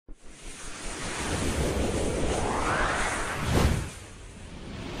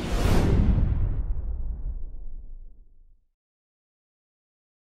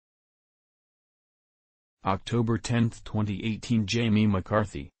October 10, 2018. Jamie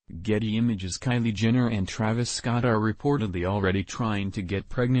McCarthy, Getty Images. Kylie Jenner and Travis Scott are reportedly already trying to get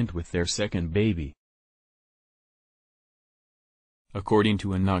pregnant with their second baby. According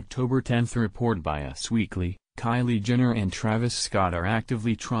to an October 10 report by Us Weekly, Kylie Jenner and Travis Scott are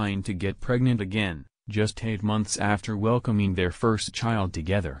actively trying to get pregnant again, just 8 months after welcoming their first child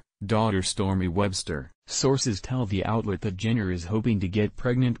together, daughter Stormi Webster. Sources tell the outlet that Jenner is hoping to get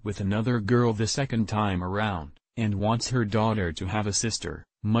pregnant with another girl the second time around, and wants her daughter to have a sister,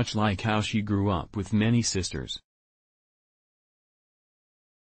 much like how she grew up with many sisters.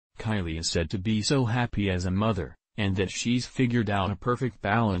 Kylie is said to be so happy as a mother, and that she's figured out a perfect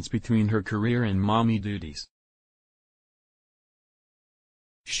balance between her career and mommy duties.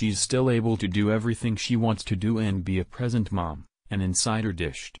 She's still able to do everything she wants to do and be a present mom, an insider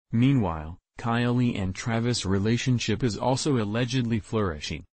dished. Meanwhile, Kylie and Travis' relationship is also allegedly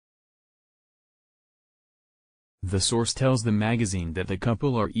flourishing. The source tells the magazine that the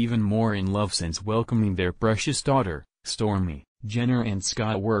couple are even more in love since welcoming their precious daughter, Stormi. Jenner and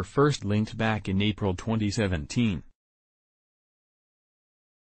Scott were first linked back in April 2017.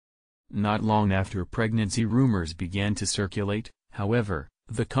 Not long after pregnancy rumors began to circulate, however,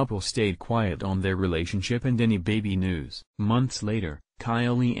 the couple stayed quiet on their relationship and any baby news. Months later,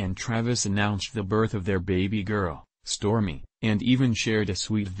 Kylie and Travis announced the birth of their baby girl, Stormi, and even shared a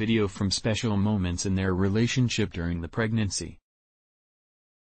sweet video from special moments in their relationship during the pregnancy.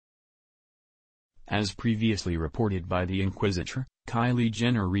 As previously reported by The Inquisitor, Kylie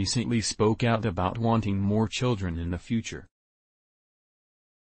Jenner recently spoke out about wanting more children in the future.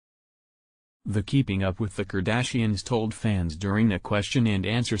 The Keeping Up with the Kardashians told fans during a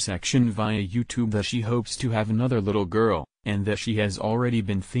question-and-answer section via YouTube that she hopes to have another little girl, and that she has already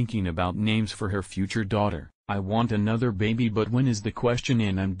been thinking about names for her future daughter. "I want another baby, but when is the question,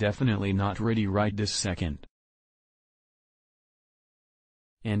 and I'm definitely not ready right this second.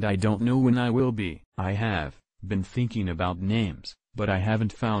 And I don't know when I will be. I have been thinking about names, but I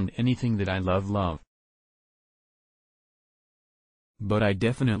haven't found anything that I love. But I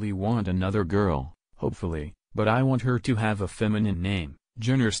definitely want another girl, hopefully, but I want her to have a feminine name,"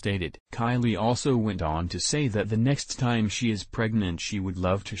 Jenner stated. Kylie also went on to say that the next time she is pregnant she would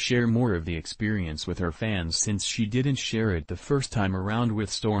love to share more of the experience with her fans since she didn't share it the first time around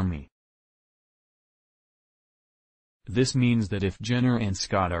with Stormi. This means that if Jenner and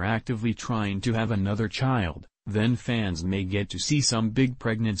Scott are actively trying to have another child, then fans may get to see some big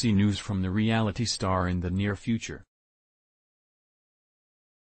pregnancy news from the reality star in the near future.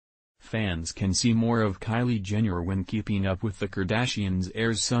 Fans can see more of Kylie Jenner when Keeping Up with the Kardashians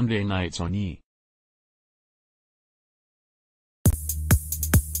airs Sunday nights on E!